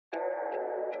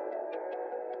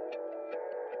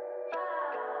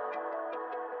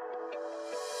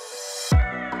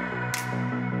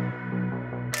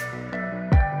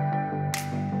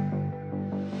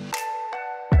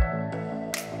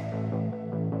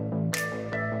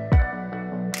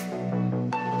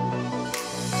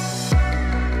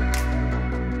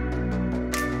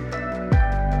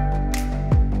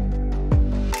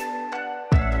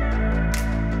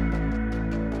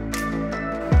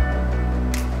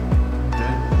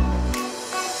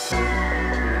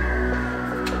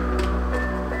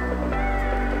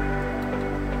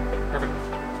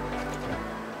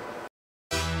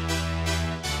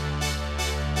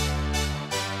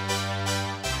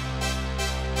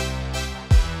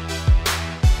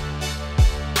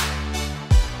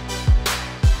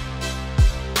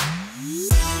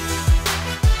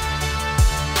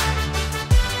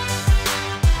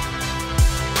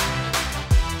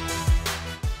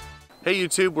Hey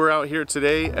YouTube, we're out here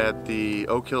today at the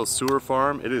Oak Hill Sewer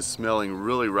Farm. It is smelling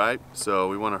really ripe, so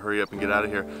we want to hurry up and get out of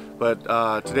here.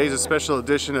 But today's a special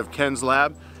edition of Ken's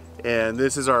Lab, and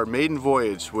this is our maiden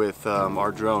voyage with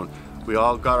our drone. We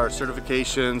all got our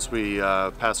certifications, we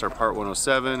passed our Part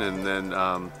 107, and then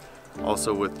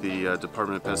also with the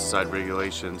Department of Pesticide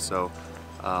Regulations, so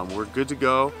we're good to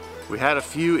go. We had a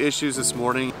few issues this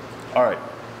morning. All right.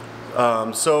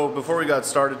 So before we got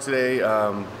started today,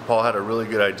 Paul had a really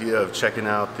good idea of checking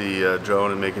out the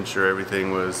drone and making sure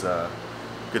everything was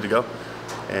good to go,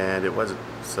 and it wasn't.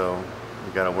 So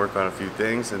we got to work on a few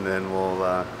things, and then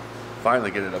we'll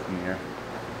finally get it up in the air.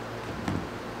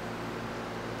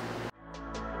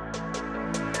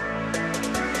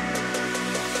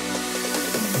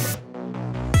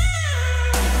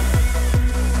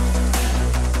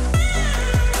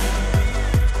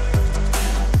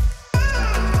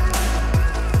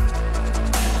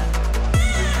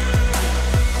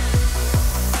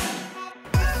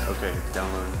 Okay, it's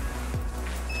downloading.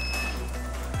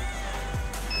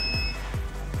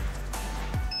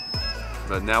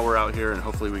 But now we're out here and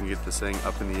hopefully we can get this thing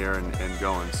up in the air and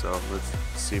going. So let's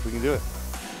see if we can do it.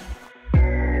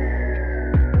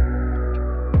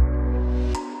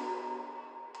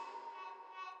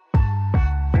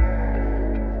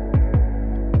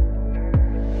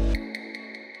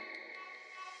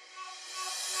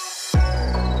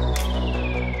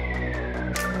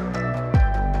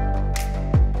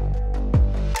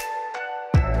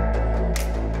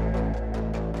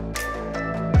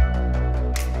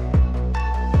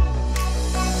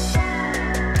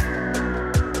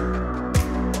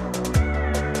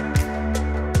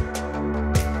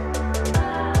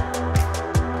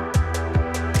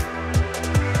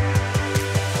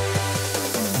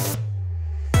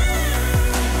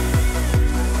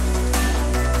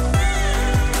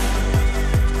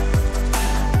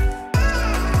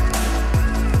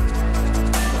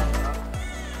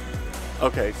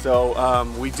 Okay, so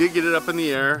we did get it up in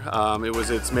the air. It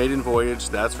was its maiden voyage,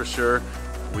 that's for sure.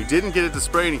 We didn't get it to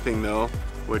spray anything though,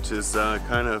 which is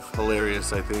kind of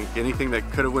hilarious, I think. Anything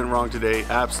that could have went wrong today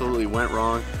absolutely went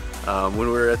wrong. When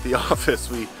we were at the office,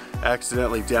 we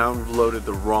accidentally downloaded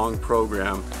the wrong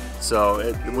program.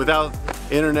 So without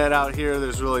internet out here,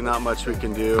 there's really not much we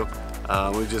can do.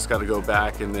 We just got to go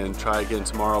back and then try again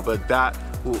tomorrow. But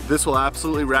this will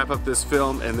absolutely wrap up this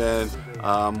film, and then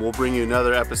we'll bring you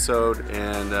another episode,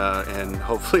 and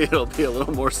hopefully it'll be a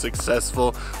little more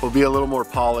successful. We'll be a little more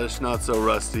polished, not so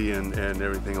rusty, and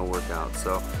everything will work out.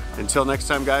 So until next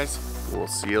time, guys, we'll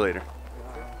see you later.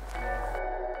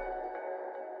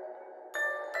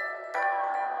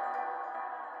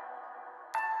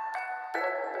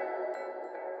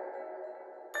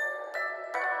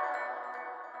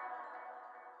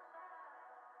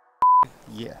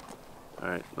 Yeah. All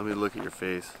right, let me look at your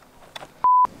face.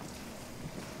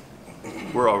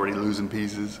 We're already losing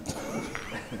pieces.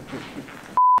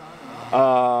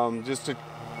 Just to...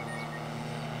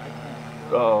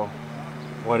 Uh-oh.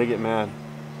 Why'd I get mad?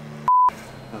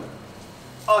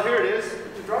 Oh, here it is.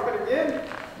 Did you drop it again?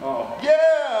 Oh.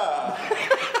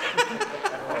 Yeah!